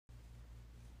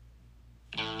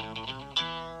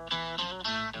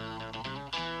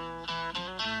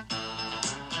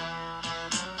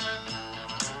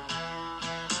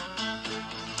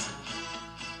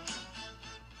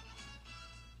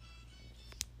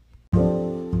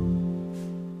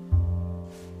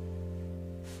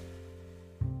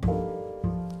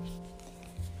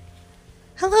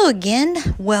Hello again.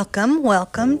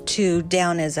 Welcome to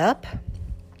Down is Up.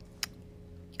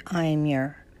 I'm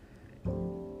your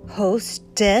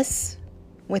hostess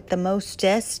with the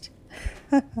mostest,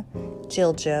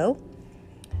 Jill Jo.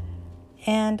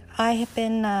 And I have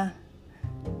been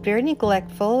very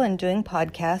neglectful in doing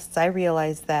podcasts. I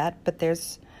realize that, but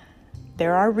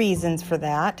there are reasons for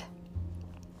that.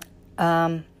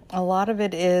 A lot of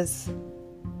it is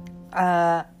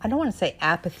I don't want to say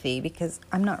apathy because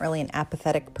I'm not really an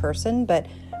apathetic person, but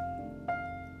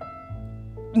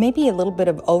maybe a little bit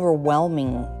of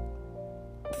overwhelming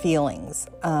feelings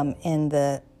in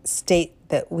the state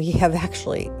that we have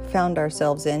actually found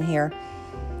ourselves in here.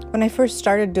 When I first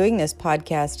started doing this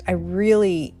podcast,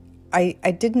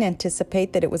 I didn't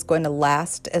anticipate that it was going to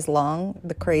last as long,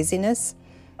 the craziness,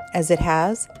 as it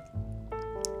has.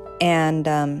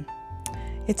 And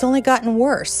it's only gotten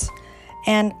worse.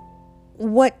 And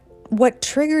what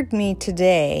triggered me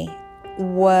today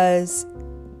was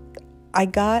I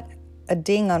got a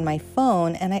ding on my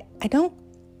phone, and I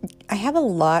have a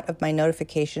lot of my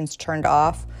notifications turned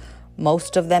off,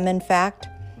 most of them in fact.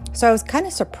 So I was kind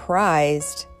of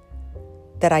surprised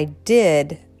that I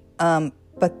did,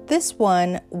 but this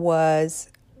one was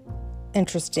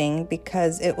interesting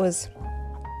because I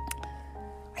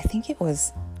think it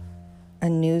was a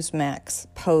Newsmax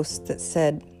post that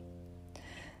said,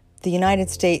 the United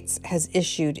States has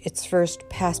issued its first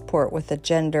passport with a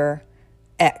gender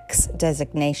X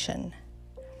designation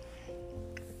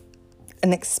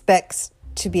and expects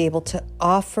to be able to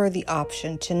offer the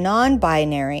option to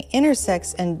non-binary,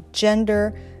 intersex, and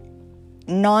gender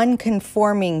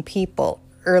non-conforming people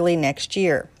early next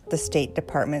year, the State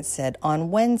Department said on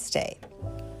Wednesday.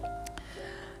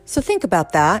 So think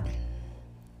about that.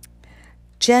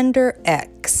 Gender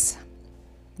X,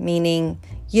 meaning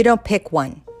you don't pick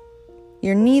one.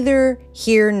 You're neither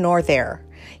here nor there.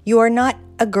 You are not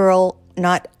a girl,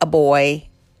 not a boy,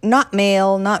 not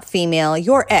male, not female.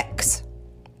 You're X.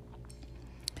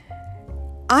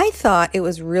 I thought it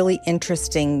was really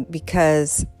interesting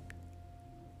because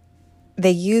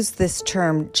they use this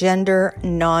term gender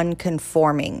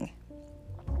non-conforming.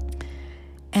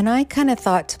 And I kind of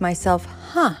thought to myself,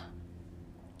 I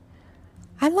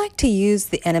like to use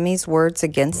the enemy's words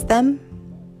against them.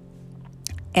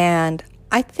 And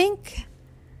I think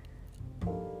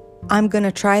I'm going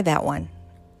to try that one.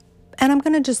 And I'm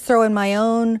going to just throw in my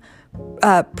own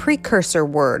precursor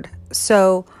word.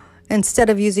 So instead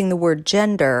of using the word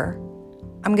gender,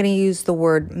 I'm going to use the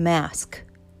word mask.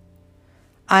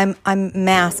 I'm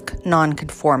mask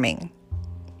non-conforming.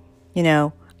 You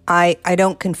know, I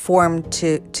don't conform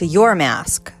to your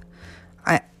mask.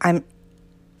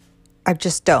 I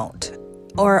just don't.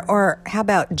 Or how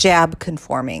about jab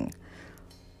conforming?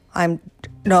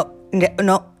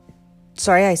 No.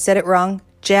 Sorry, I said it wrong.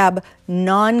 Jab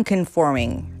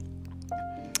non-conforming.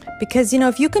 Because,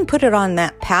 if you can put it on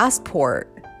that passport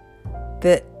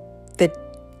that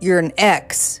you're an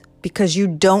X because you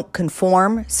don't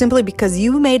conform, simply because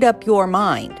you made up your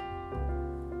mind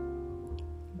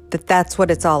that's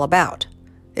what it's all about.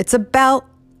 It's about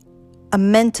a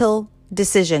mental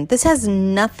decision. This has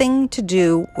nothing to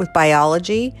do with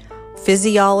biology,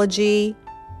 physiology,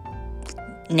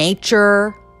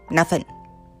 nature, nothing.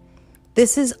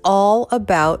 This is all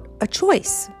about a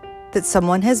choice that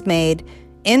someone has made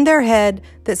in their head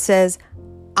that says,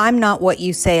 I'm not what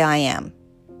you say I am.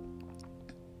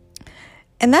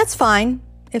 And that's fine.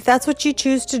 If that's what you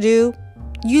choose to do,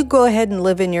 you go ahead and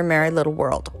live in your merry little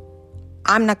world.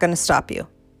 I'm not going to stop you.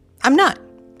 I'm not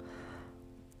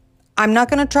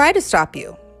going to try to stop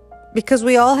you because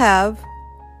we all have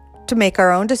to make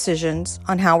our own decisions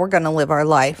on how we're going to live our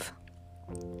life.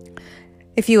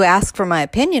 If you ask for my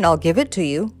opinion, I'll give it to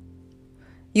you.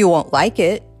 You won't like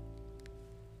it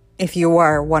if you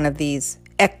are one of these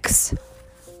X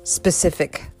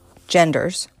specific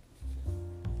genders.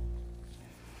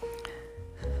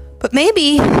 But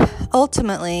maybe,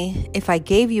 ultimately, if I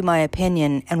gave you my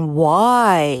opinion and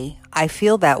why I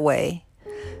feel that way,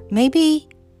 maybe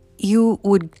you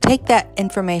would take that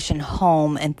information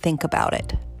home and think about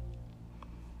it.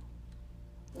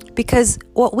 Because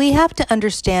what we have to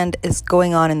understand is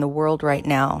going on in the world right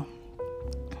now.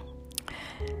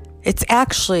 It's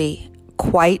actually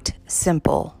quite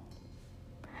simple.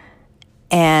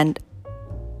 And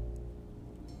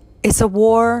it's a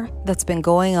war that's been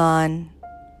going on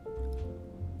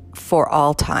for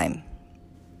all time.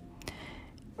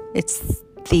 It's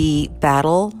the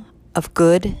battle of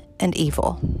good and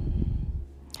evil.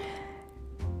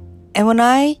 And when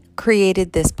I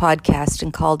created this podcast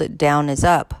and called it Down is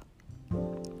Up,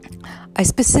 I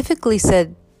specifically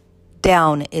said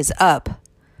down is up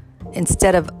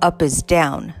instead of up is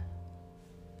down.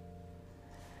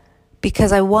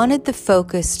 Because I wanted the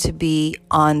focus to be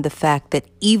on the fact that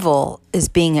evil is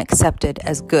being accepted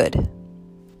as good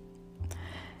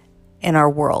in our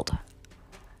world.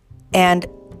 And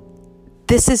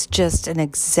this is just an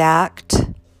exact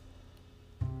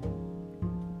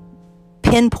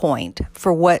pinpoint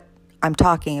for what I'm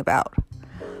talking about.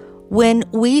 When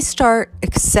we start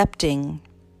accepting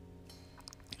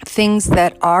things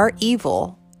that are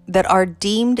evil, that are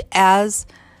deemed as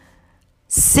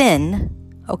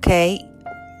sin, okay,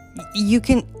 you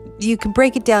can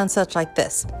break it down such like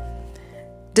this.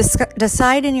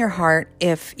 Decide in your heart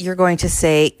if you're going to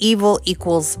say evil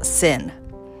equals sin.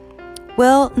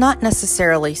 Well, not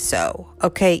necessarily so,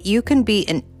 okay? You can be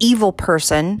an evil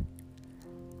person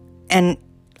and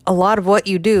a lot of what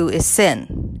you do is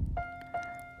sin,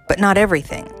 but not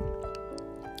everything.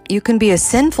 You can be a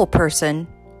sinful person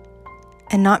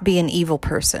and not be an evil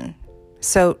person.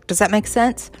 So, does that make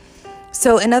sense?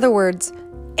 So, in other words,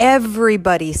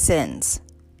 everybody sins.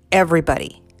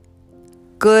 Everybody.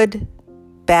 Good,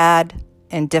 bad,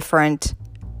 indifferent,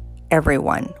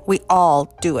 everyone. We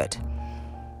all do it.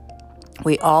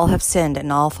 We all have sinned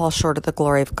and all fall short of the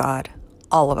glory of God.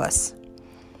 All of us.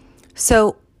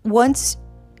 So, once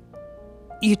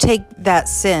you take that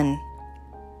sin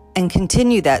and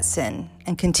continue that sin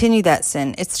and continue that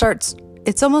sin,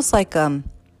 it's almost like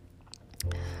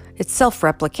it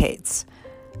self-replicates.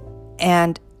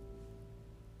 And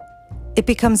it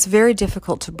becomes very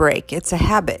difficult to break. It's a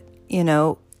habit,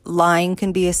 lying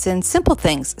can be a sin. Simple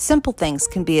things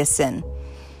can be a sin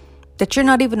that you're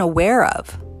not even aware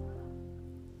of.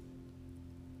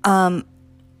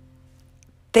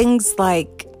 Things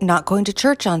like not going to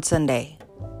church on Sunday,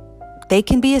 they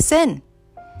can be a sin.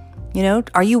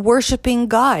 Are you worshiping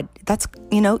God? That's,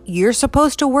 you're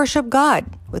supposed to worship God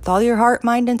with all your heart,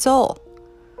 mind, and soul.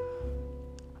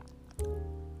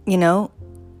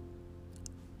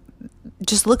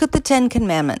 Just look at the 10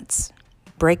 Commandments.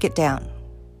 Break it down.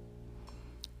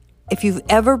 If you've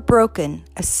ever broken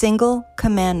a single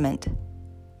commandment,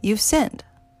 you've sinned.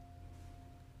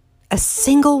 A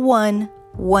single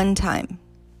one time.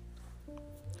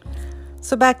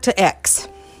 So back to X.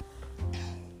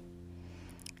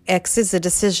 X is a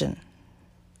decision.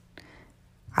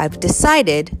 I've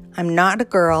decided I'm not a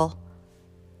girl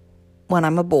when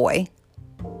I'm a boy.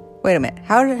 Wait a minute.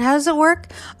 How does it work?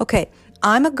 Okay,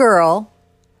 I'm a girl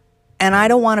and I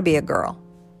don't want to be a girl.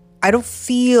 I don't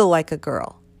feel like a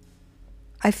girl.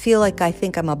 I feel like I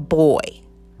think I'm a boy.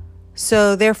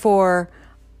 So therefore,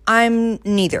 I'm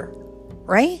neither,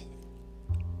 right?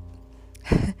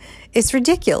 It's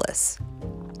ridiculous.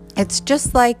 It's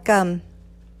just like,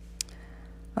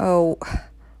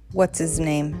 what's his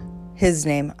name? His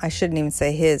name. I shouldn't even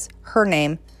say his. Her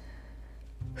name.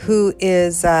 Who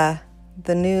is the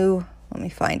new, let me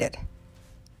find it.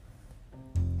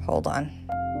 Hold on.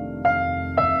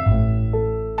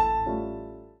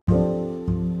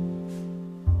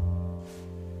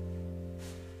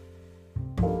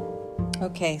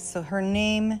 Okay, so her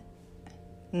name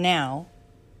now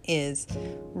is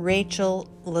Rachel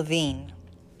Levine.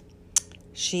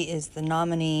 She is the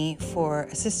nominee for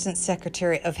Assistant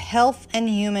Secretary of Health and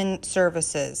Human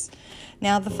Services.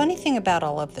 Now, the funny thing about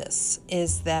all of this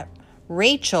is that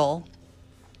Rachel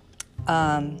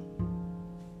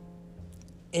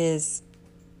is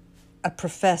a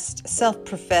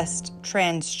self-professed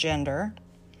transgender.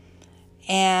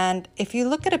 And if you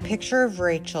look at a picture of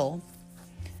Rachel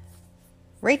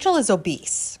is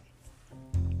obese.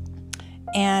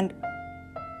 And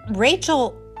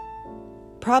Rachel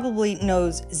probably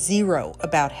knows zero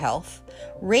about health.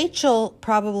 Rachel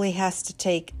probably has to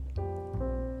take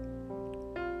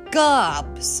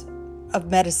gobs of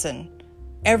medicine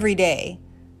every day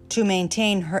to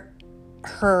maintain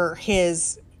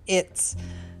its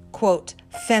quote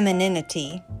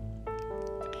femininity.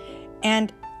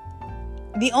 And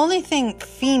the only thing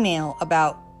female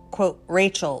about quote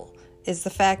Rachel is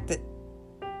the fact that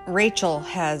Rachel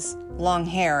has long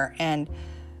hair, and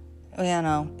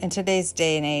in today's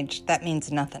day and age, that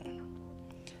means nothing.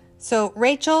 So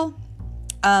Rachel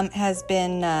has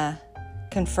been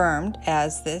confirmed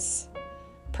as this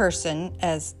person,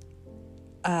 as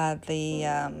the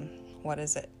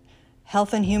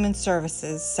Health and Human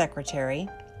Services Secretary.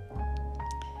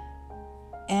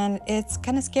 And it's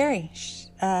kind of scary.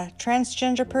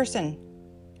 Transgender person.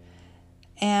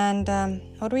 And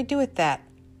what do we do with that?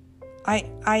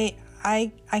 I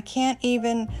can't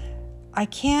even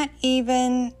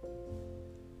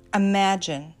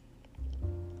imagine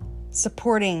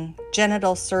supporting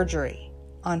genital surgery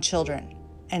on children,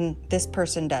 and this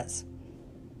person does.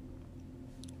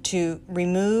 to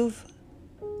remove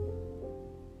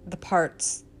the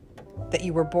parts that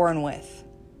you were born with.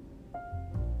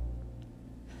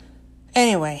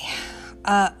 Anyway,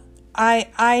 I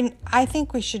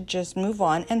think we should just move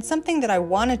on. And something that I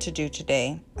wanted to do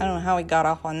today, I don't know how we got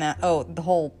off on that. Oh, the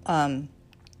whole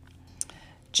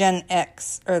Gen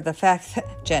X, or the fact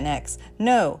that Gen X.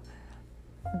 No,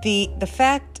 the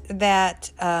fact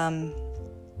that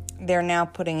they're now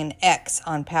putting an X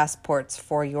on passports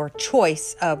for your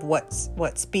choice of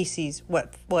what species,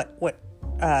 what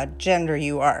gender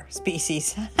you are.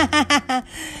 Species.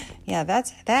 Yeah,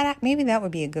 that. Maybe that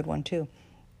would be a good one too.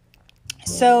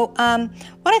 So,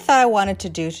 what I thought I wanted to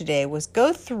do today was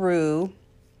go through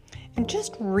and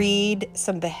just read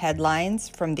some of the headlines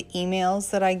from the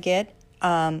emails that I get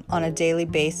on a daily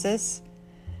basis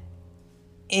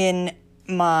in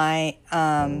my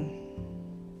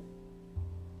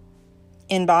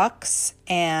inbox,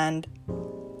 and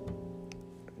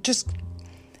just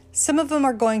some of them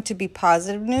are going to be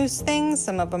positive news things,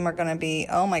 some of them are going to be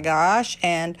oh my gosh,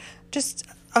 and just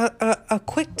a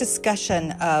quick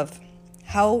discussion of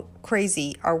how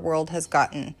crazy our world has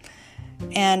gotten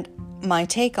and my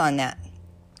take on that.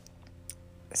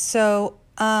 So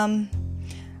one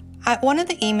of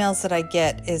the emails that I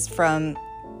get is from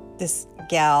this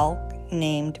gal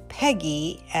named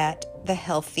Peggy at The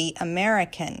Healthy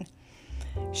American.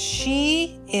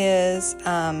 She is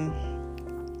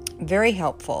very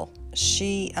helpful.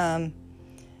 She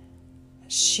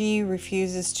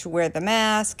refuses to wear the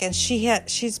mask, and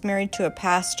she's married to a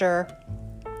pastor,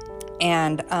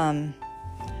 and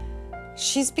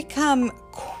she's become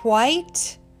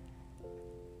quite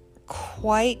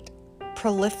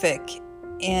prolific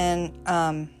in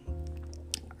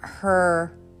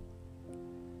her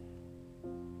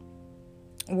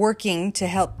working to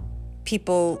help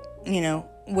people,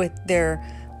 with their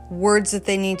words that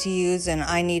they need to use, and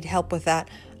I need help with that,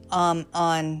 on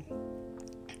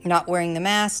not wearing the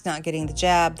mask, not getting the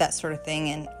jab, that sort of thing,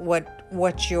 and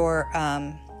what your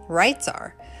rights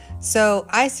are. So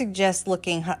I suggest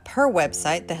looking up her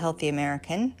website,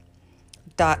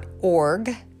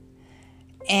 thehealthyamerican.org.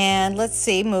 And let's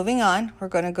see, moving on, we're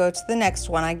going to go to the next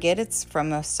one I get. It's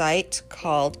from a site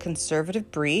called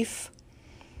Conservative Brief.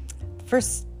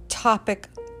 First topic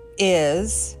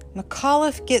is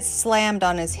McAuliffe gets slammed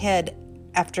on his head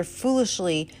after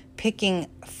foolishly picking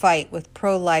a fight with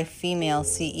pro-life female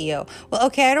CEO. Well,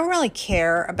 okay, I don't really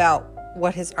care about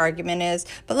what his argument is,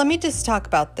 but let me just talk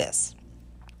about this.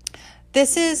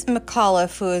 This is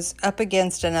McAuliffe, who is up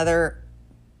against another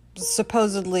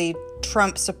supposedly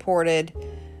Trump-supported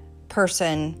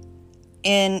person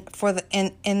in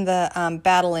the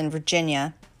battle in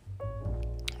Virginia.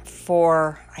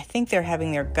 I think they're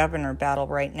having their governor battle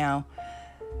right now.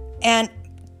 And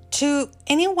to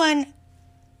anyone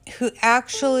who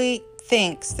actually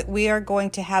thinks that we are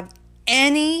going to have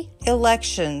any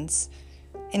elections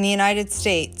in the United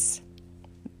States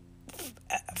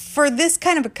for this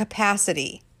kind of a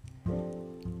capacity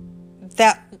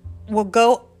that will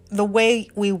go the way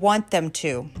we want them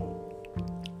to,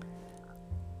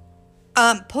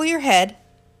 pull your head,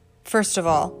 first of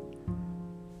all.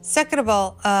 Second of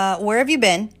all, where have you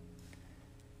been?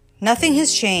 Nothing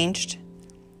has changed.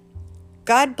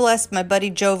 God bless my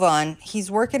buddy Jovan. He's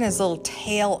working his little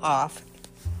tail off,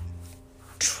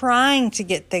 trying to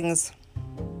get things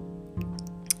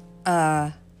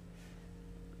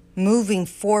moving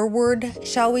forward,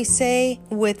 shall we say,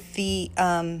 with the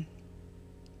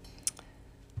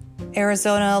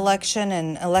Arizona election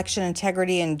and election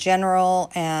integrity in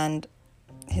general, and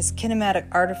his kinematic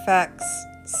artifacts,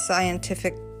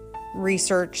 scientific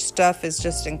research stuff is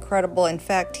just incredible. In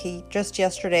fact, he just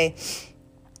yesterday,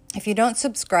 if you don't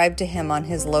subscribe to him on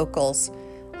his locals,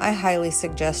 I highly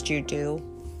suggest you do.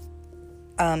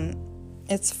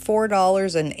 It's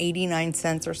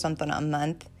 $4.89 or something a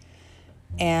month.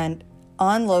 And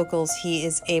on locals, he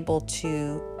is able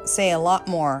to say a lot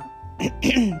more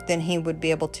than he would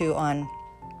be able to on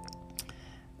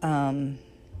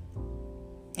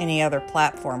any other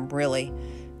platform, really.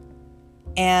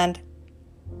 And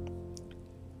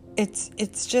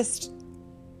it's just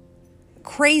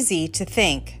crazy to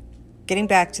think, getting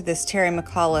back to this Terry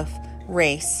McAuliffe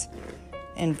race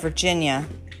in Virginia.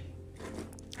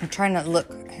 I'm trying to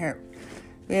look here.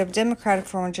 We have Democratic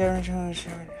former General.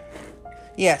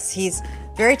 Yes, he's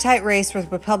very tight race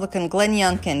with Republican Glenn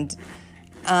Youngkin.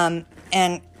 And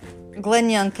Glenn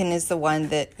Youngkin is the one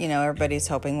that, everybody's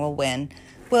hoping will win.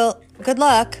 Well, good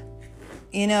luck.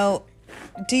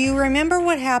 Do you remember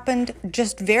what happened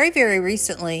just very, very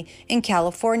recently in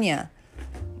California?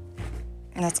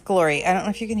 That's Glory. I don't know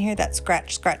if you can hear that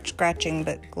scratching,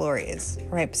 but Glory is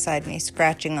right beside me,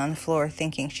 scratching on the floor,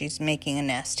 thinking she's making a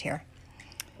nest here.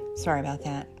 Sorry about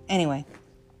that. Anyway,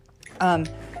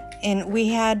 and we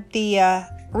had the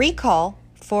recall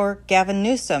for Gavin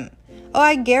Newsom. Oh,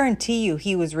 I guarantee you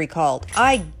he was recalled.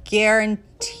 I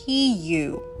guarantee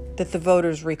you that the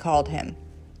voters recalled him.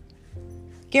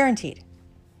 Guaranteed.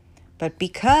 But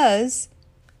because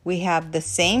we have the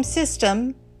same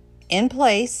system in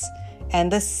place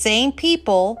and the same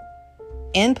people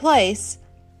in place,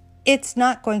 it's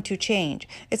not going to change.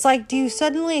 It's like, do you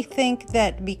suddenly think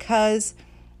that because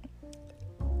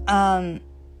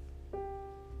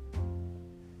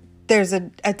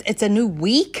it's a new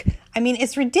week? I mean,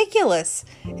 it's ridiculous.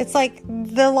 It's like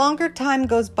the longer time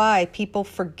goes by, people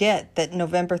forget that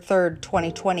November 3rd,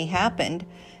 2020 happened.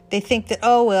 They think that,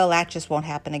 oh, well, that just won't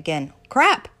happen again.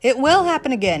 Crap, it will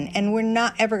happen again, and we're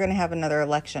not ever going to have another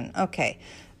election. Okay,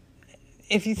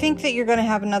 if you think that you're going to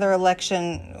have another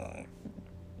election,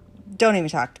 don't even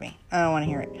talk to me. I don't want to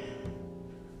hear it.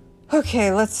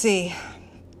 Okay, let's see.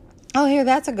 Oh, here,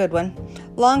 that's a good one.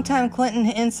 Longtime Clinton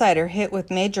insider hit with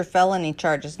major felony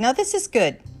charges. Now, this is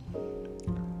good.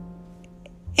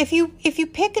 If you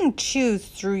pick and choose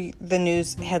through the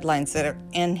news headlines that are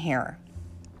in here,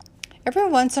 every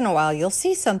once in a while you'll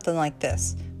see something like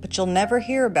this, but you'll never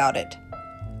hear about it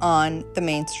on the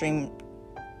mainstream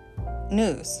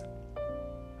news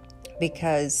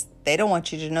because they don't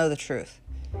want you to know the truth.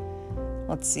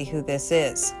 Let's see who this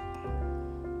is.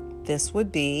 This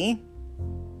would be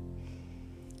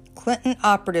Clinton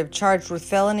operative charged with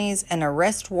felonies. An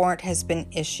arrest warrant has been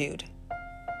issued.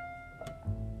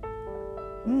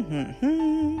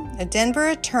 A Denver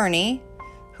attorney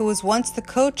who was once the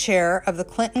co-chair of the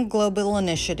Clinton Global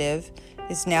Initiative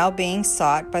is now being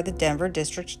sought by the Denver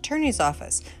District Attorney's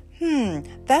Office.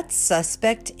 That's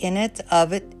suspect in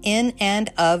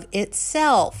and of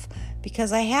itself,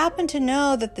 because I happen to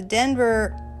know that the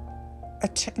Denver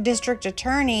District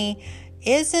Attorney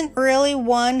isn't really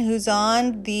one who's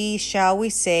on the, shall we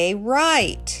say,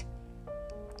 right.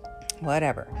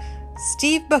 Whatever.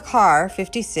 Steve Bakar,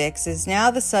 56, is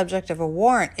now the subject of a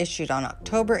warrant issued on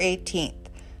October 18th,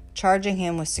 charging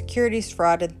him with securities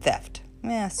fraud and theft.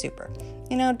 Super.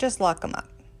 Just lock him up.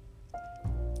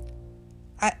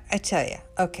 I tell you.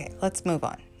 Okay, let's move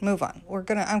on. I'm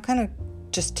going to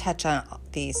just touch on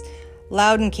these.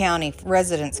 Loudoun County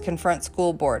residents confront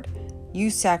school board. You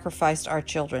sacrificed our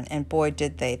children, and boy,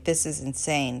 did they. This is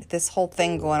insane. This whole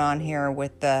thing going on here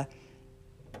with the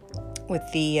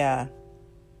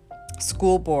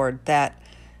school board that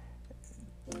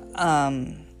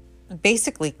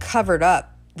basically covered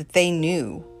up that they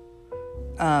knew.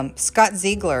 Scott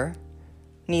Ziegler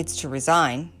needs to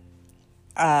resign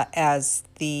as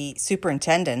the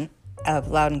superintendent of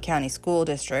Loudoun County School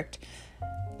District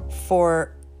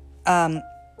for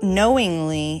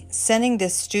knowingly sending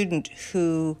this student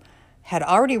who had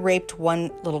already raped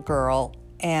one little girl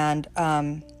and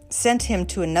sent him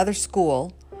to another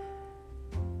school,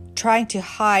 trying to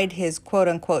hide his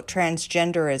quote-unquote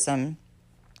transgenderism.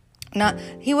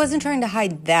 He wasn't trying to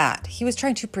hide that. He was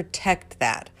trying to protect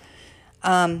that.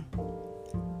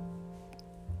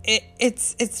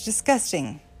 It's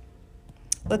disgusting.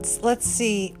 Let's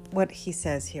see what he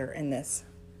says here in this.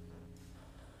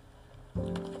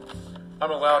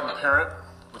 I'm a Loudoun parent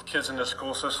with kids in this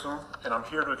school system, and I'm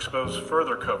here to expose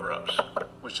further cover-ups,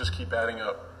 which just keep adding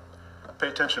up. Pay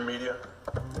attention, media.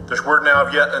 There's word now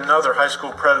of yet another high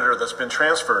school predator that's been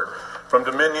transferred from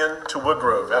Dominion to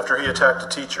Woodgrove after he attacked a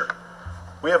teacher.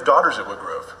 We have daughters at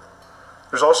Woodgrove.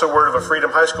 There's also word of a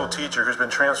Freedom High School teacher who's been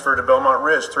transferred to Belmont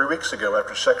Ridge 3 weeks ago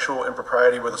after sexual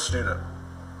impropriety with a student.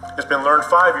 It's been learned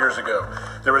 5 years ago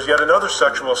there was yet another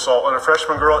sexual assault on a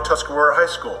freshman girl at Tuscarora High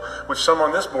School, which some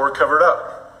on this board covered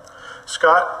up.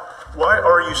 Scott, why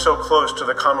are you so close to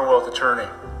the Commonwealth Attorney?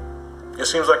 It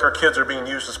seems like our kids are being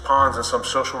used as pawns in some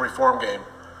social reform game.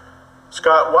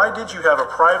 Scott, why did you have a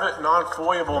private,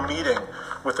 non-FOIable meeting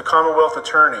with the Commonwealth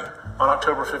Attorney on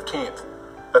October 15th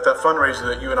at that fundraiser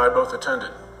that you and I both attended?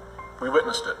 We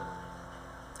witnessed it.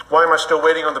 Why am I still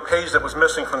waiting on the page that was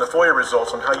missing from the FOIA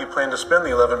results on how you plan to spend the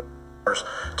 $11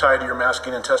 tied to your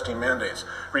masking and testing mandates?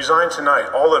 Resign tonight,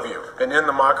 all of you, and end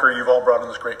the mockery you've all brought in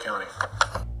this great county.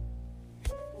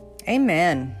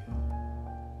 Amen.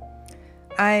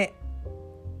 I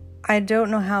don't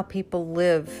know how people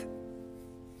live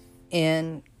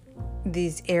in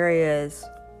these areas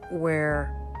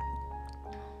where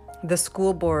the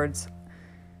school boards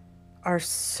are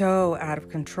so out of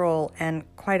control, and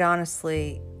quite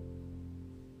honestly,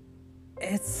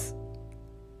 it's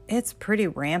pretty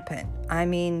rampant. I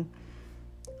mean,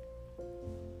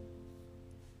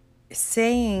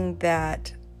 saying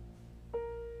that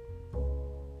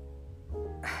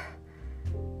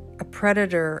a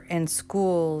predator in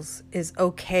schools is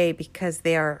okay because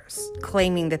they are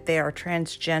claiming that they are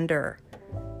transgender.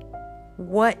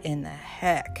 What in the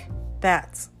heck?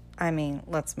 Let's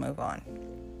move on.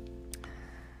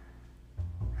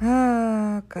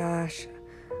 Oh, gosh.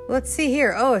 Let's see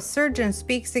here. A surgeon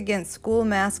speaks against school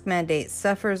mask mandates,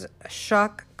 suffers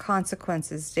shock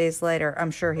consequences days later.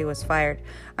 I'm sure he was fired.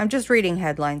 I'm just reading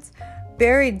headlines.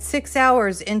 Buried 6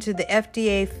 hours into the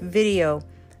FDA video,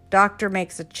 doctor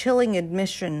makes a chilling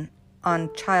admission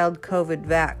on child COVID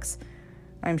vax.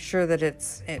 I'm sure that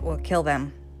it will kill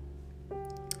them.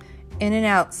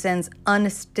 In-N-Out sends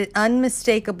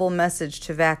unmistakable message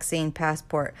to vaccine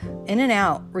passport.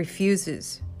 In-N-Out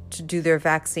refuses to do their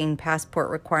vaccine passport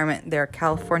requirement. They're a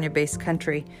California-based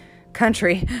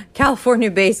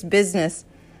California-based business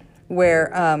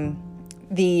where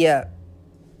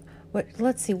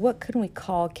let's see, what can we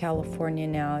call California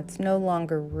now? It's no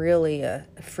longer really a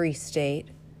free state.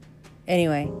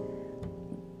 Anyway,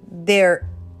 they're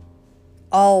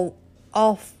all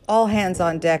hands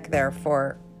on deck there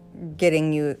for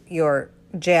getting you your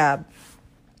jab.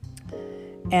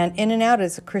 And In-N-Out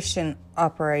is a Christian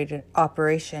operation,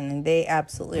 and they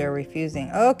absolutely are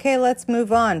refusing. Okay, let's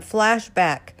move on.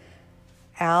 Flashback.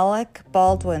 Alec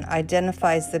Baldwin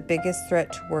identifies the biggest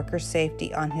threat to worker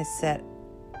safety on the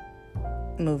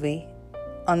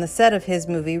set of his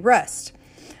movie Rust.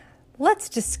 Let's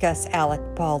discuss Alec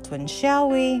Baldwin, shall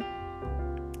we?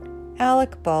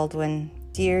 Alec Baldwin,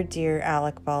 dear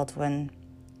Alec Baldwin,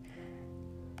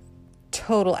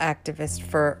 total activist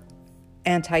for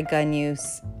anti-gun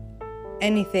use,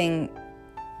 anything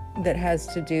that has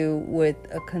to do with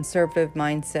a conservative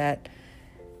mindset.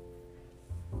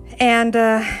 And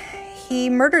he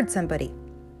murdered somebody.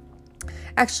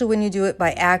 Actually, when you do it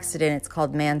by accident, it's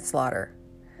called manslaughter.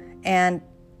 And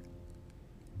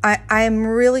I am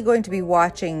really going to be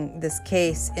watching this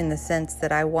case in the sense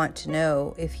that I want to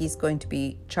know if he's going to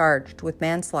be charged with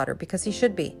manslaughter, because he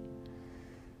should be.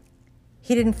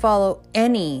 He didn't follow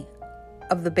any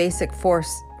of the basic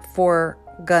four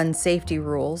gun safety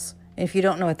rules. And if you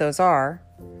don't know what those are,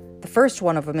 the first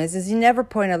one of them is you never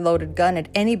point a loaded gun at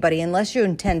anybody unless you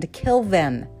intend to kill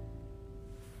them.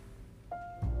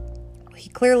 He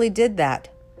clearly did that.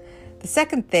 The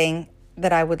second thing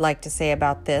that I would like to say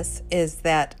about this is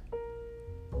that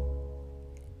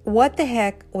what the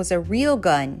heck was a real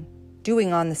gun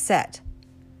doing on the set?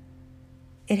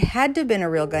 It had to have been a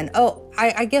real gun.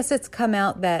 I guess it's come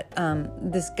out that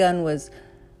this gun was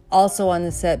also on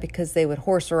the set because they would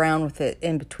horse around with it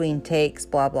in between takes,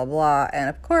 blah, blah, blah. And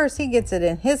of course, he gets it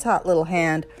in his hot little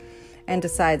hand and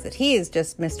decides that he is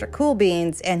just Mr. Cool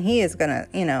Beans and he is going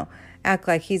to, act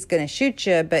like he's going to shoot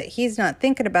you. But he's not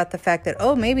thinking about the fact that,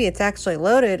 maybe it's actually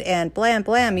loaded and blam,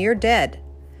 blam, you're dead.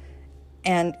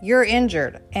 And you're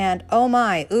injured. And oh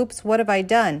my, oops, what have I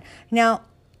done? Now,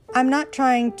 I'm not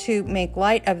trying to make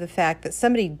light of the fact that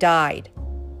somebody died,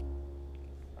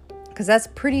 because that's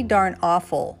pretty darn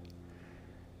awful.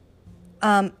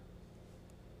 I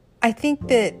think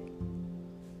that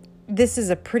this is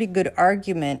a pretty good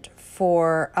argument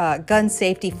for gun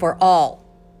safety for all.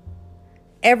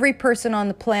 Every person on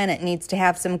the planet needs to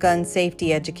have some gun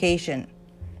safety education.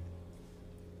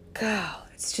 God,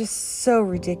 it's just so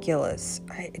ridiculous.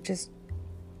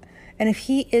 And if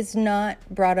he is not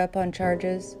brought up on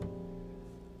charges,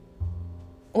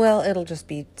 well, it'll just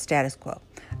be status quo.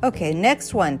 Okay,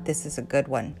 next one. This is a good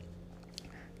one.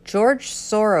 George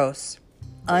Soros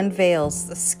unveils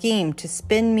the scheme to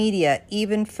spin media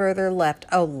even further left.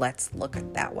 Oh, let's look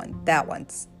at that one.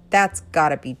 That's got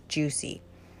to be juicy.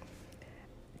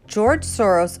 George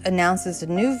Soros announces a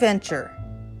new venture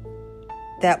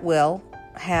that will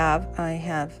have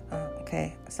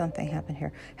something happened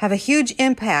here. Have a huge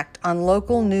impact on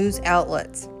local news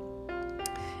outlets.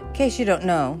 In case you don't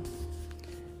know,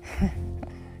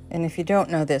 and if you don't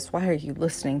know this, why are you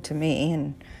listening to me?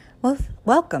 And well,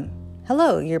 welcome.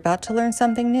 Hello, you're about to learn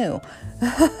something new.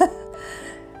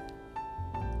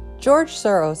 George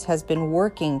Soros has been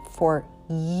working for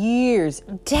years,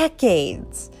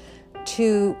 decades,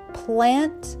 to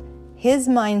plant his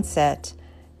mindset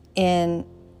in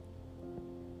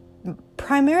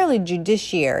primarily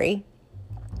judiciary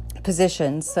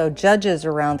positions, so judges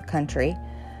around the country.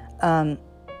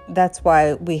 That's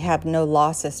why we have no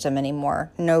law system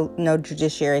anymore, no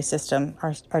judiciary system.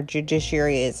 Our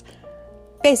judiciary is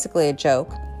basically a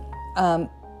joke.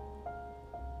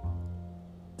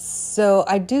 So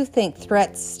I do think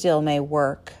threats still may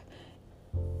work.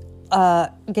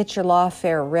 Get your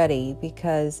lawfare ready,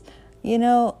 because,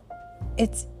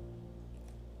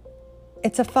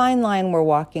 it's a fine line we're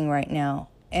walking right now.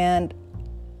 And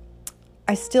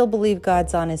I still believe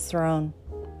God's on his throne.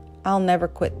 I'll never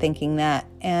quit thinking that.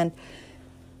 And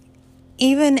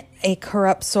even a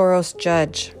corrupt Soros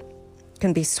judge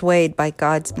can be swayed by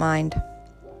God's mind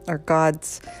or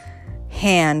God's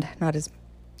hand, not his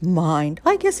mind.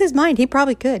 I guess his mind, he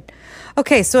probably could.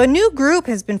 Okay, so a new group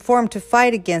has been formed to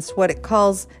fight against what it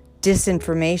calls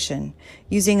disinformation,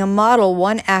 using a model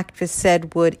one activist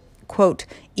said would, quote,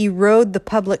 erode the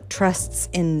public trusts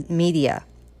in media.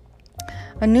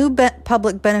 A new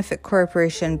public benefit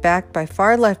corporation backed by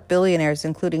far-left billionaires,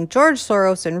 including George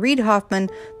Soros and Reid Hoffman,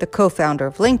 the co-founder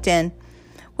of LinkedIn,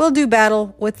 will do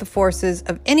battle with the forces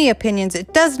of any opinions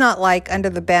it does not like under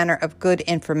the banner of Good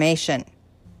Information,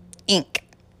 Inc.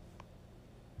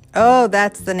 Oh,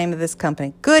 that's the name of this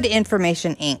company, Good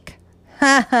Information, Inc.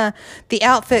 The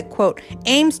outfit, quote,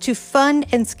 aims to fund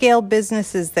and scale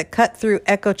businesses that cut through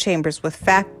echo chambers with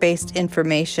fact-based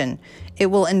information. It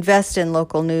will invest in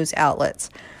local news outlets.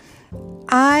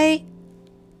 I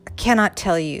cannot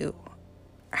tell you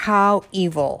how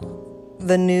evil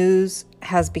the news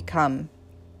has become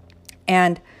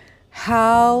and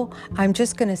how, I'm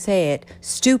just going to say it,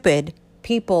 stupid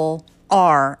people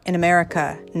are in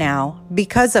America now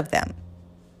because of them.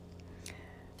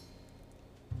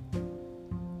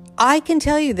 I can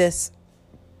tell you this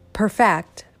per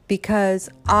fact because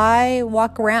I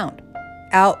walk around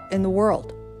out in the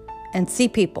world and see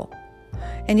people.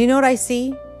 And you know what I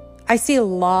see? I see a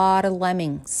lot of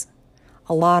lemmings.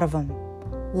 A lot of them.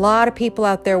 A lot of people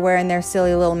out there wearing their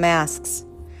silly little masks.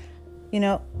 You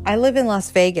know, I live in Las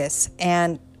Vegas,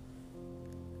 and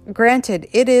granted,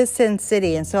 it is Sin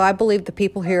City, and so I believe the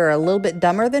people here are a little bit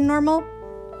dumber than normal,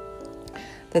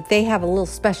 that they have a little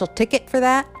special ticket for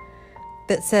that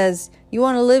says, you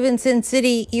want to live in Sin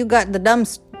City, you got the dumb,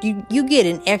 you get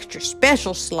an extra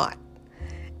special slot.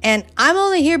 And I'm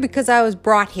only here because I was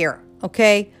brought here,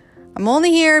 okay? I'm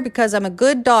only here because I'm a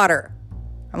good daughter.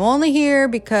 I'm only here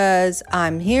because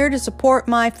I'm here to support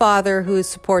my father who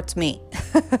supports me.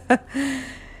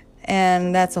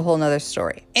 And that's a whole nother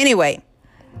story. Anyway,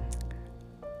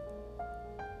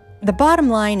 the bottom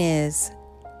line is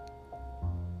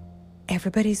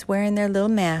everybody's wearing their little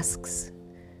masks.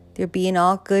 They're being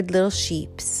all good little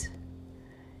sheeps.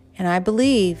 And I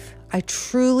believe, I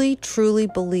truly, truly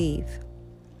believe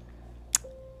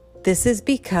this is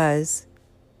because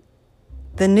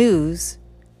the news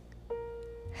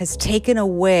has taken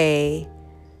away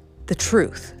the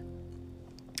truth.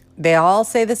 They all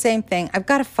say the same thing. I've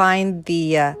got to find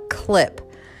the clip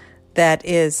that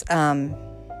is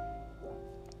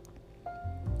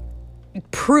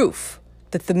proof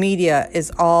that the media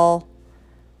is all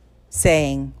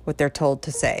saying what they're told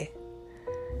to say.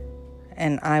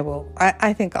 And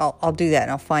I think I'll do that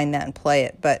and I'll find that and play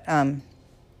it. But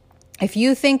if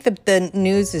you think that the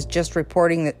news is just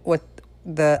reporting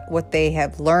that what they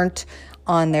have learned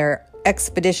on their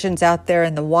expeditions out there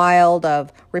in the wild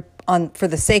for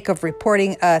the sake of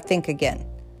reporting, think again.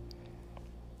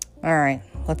 All right,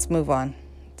 let's move on.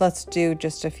 Let's do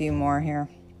just a few more here.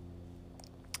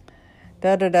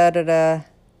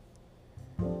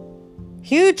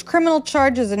 Huge criminal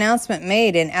charges announcement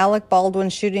made in Alec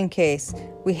Baldwin shooting case.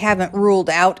 We haven't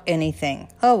ruled out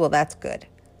anything. Oh, well, that's good.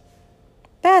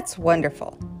 That's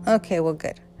wonderful. Okay, well,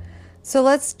 good. So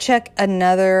let's check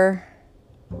another.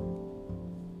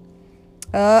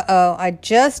 I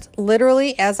just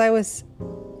literally, as I was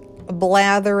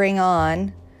blathering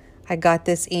on, I got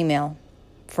this email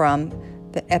from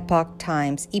the Epoch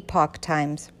Times.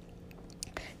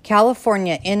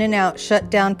 California In-N-Out shut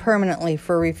down permanently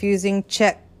for refusing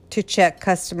to check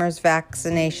customers'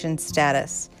 vaccination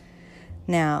status.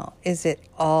 Now, is it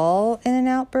all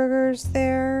In-N-Out burgers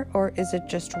there, or is it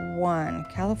just one?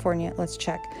 California, let's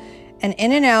check. An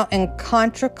In-N-Out in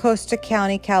Contra Costa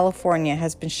County, California,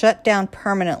 has been shut down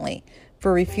permanently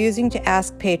for refusing to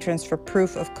ask patrons for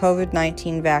proof of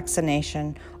COVID-19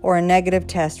 vaccination or a negative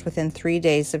test within 3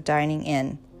 days of dining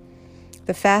in.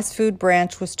 The fast food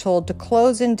branch was told to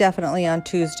close indefinitely on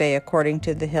Tuesday, according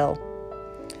to The Hill.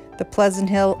 The Pleasant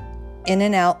Hill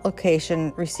In-N-Out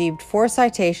location received 4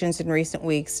 citations in recent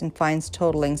weeks and fines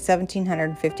totaling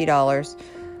 $1,750,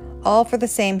 all for the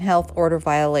same health order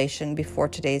violation before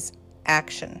today's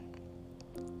action.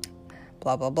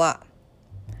 Blah, blah, blah.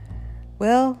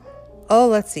 Well,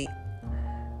 let's see.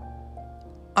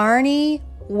 Arnie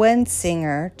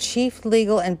Wensinger, Chief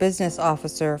Legal and Business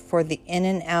Officer for the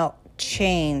In-N-Out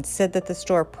chain said that the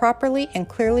store properly and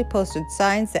clearly posted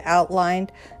signs that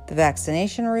outlined the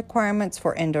vaccination requirements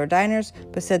for indoor diners,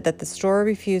 but said that the store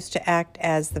refused to act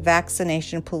as the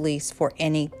vaccination police for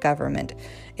any government.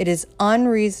 It is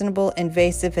unreasonable,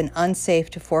 invasive, and unsafe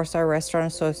to force our restaurant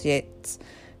associates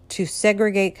to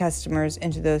segregate customers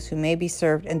into those who may be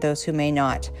served and those who may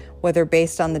not, whether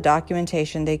based on the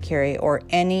documentation they carry or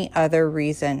any other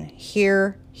reason.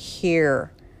 Hear,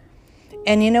 hear.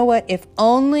 And you know what? If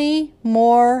only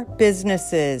more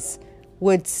businesses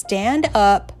would stand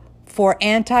up for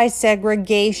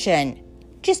anti-segregation.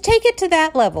 Just take it to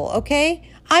that level, okay?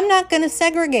 I'm not going to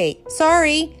segregate.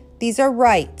 Sorry. These are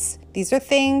rights. These are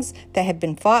things that have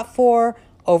been fought for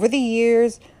over the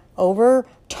years, over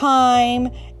time.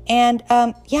 And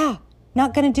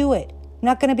not going to do it.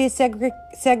 Not going to be a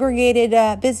segregated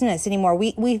business anymore.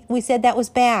 We said that was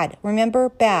bad. Remember?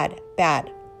 Bad.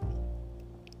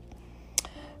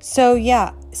 So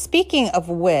speaking of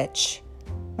which,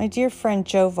 my dear friend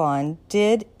Jovan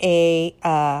did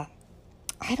I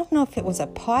don't know if it was a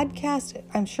podcast,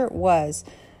 I'm sure it was,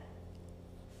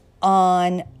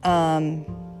 on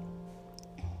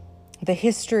the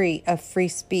history of free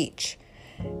speech.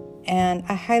 And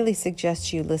I highly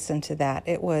suggest you listen to that.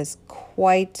 It was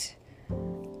quite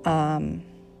an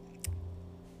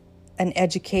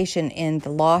education in the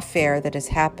lawfare that has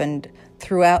happened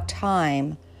throughout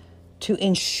time to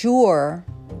ensure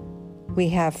we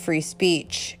have free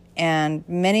speech. And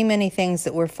many, many things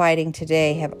that we're fighting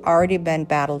today have already been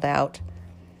battled out.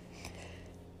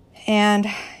 And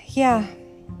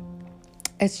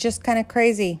it's just kind of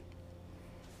crazy.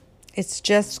 It's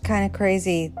just kind of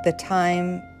crazy the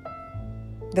time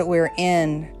that we're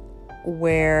in,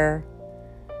 where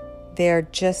they're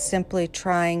just simply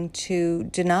trying to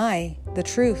deny the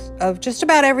truth of just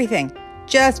about everything.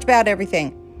 Just about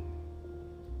everything.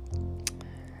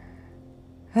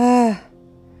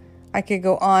 I could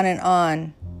go on and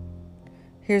on.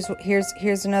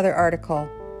 Here's another article.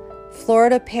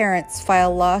 Florida parents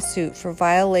file lawsuit for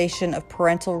violation of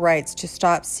parental rights to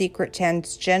stop secret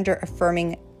transgender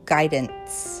affirming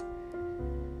guidance.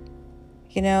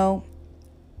 You know,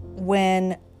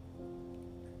 when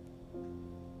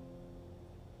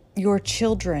your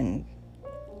children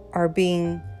are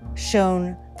being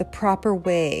shown the proper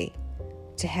way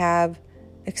to have,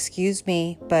 excuse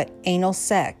me, but anal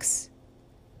sex,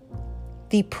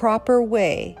 the proper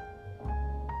way,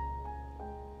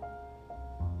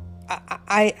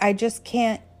 I just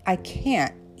can't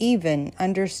even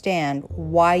understand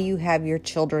why you have your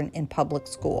children in public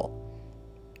school.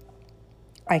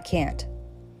 I can't.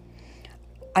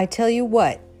 I tell you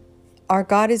what, our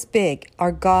God is big.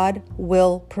 Our God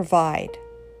will provide.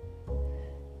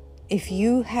 If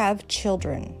you have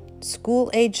children,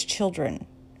 school-age children,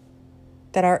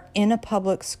 that are in a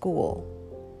public school,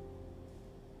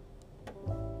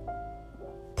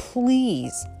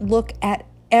 please look at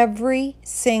every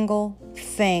single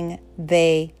thing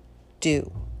they do.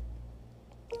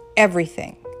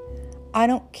 Everything. I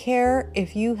don't care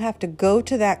if you have to go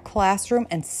to that classroom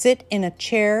and sit in a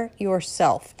chair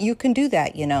yourself. You can do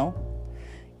that, you know.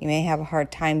 You may have a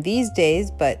hard time these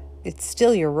days, but it's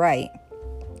still your right.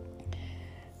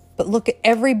 But look at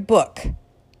every book,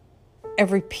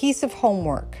 every piece of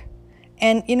homework.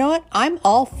 And you know what? I'm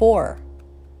all for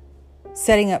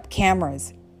setting up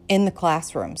cameras in the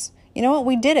classrooms. You know what?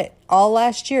 We did it all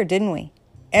last year, didn't we?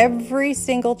 Every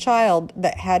single child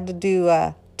that had to do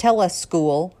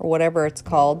teleschool, or whatever it's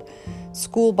called,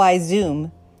 school by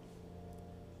Zoom,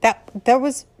 there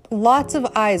was lots of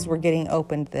eyes were getting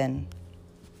opened then.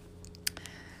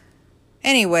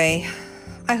 Anyway,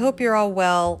 I hope you're all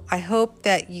well. I hope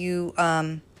that you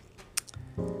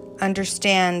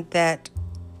understand that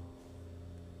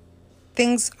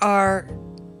things are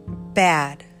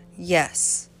bad,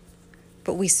 yes,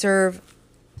 but we serve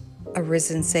a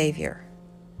risen Savior.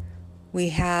 We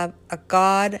have a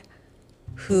God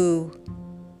who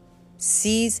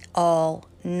sees all,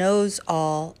 knows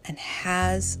all, and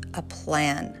has a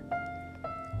plan.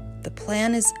 The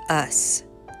plan is us.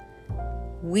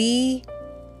 We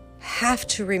have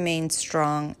to remain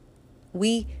strong.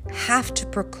 We have to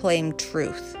proclaim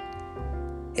truth.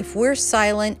 If we're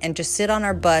silent and just sit on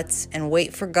our butts and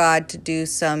wait for God to do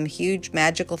some huge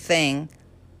magical thing,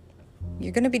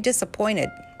 you're going to be disappointed.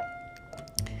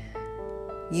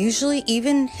 Usually,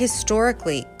 even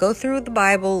historically, go through the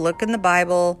Bible, look in the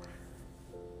Bible.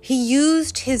 He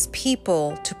used his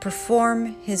people to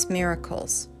perform his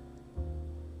miracles.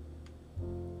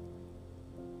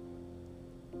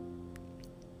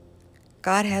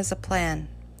 God has a plan.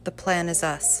 The plan is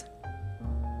us.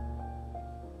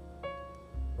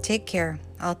 Take care.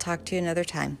 I'll talk to you another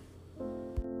time.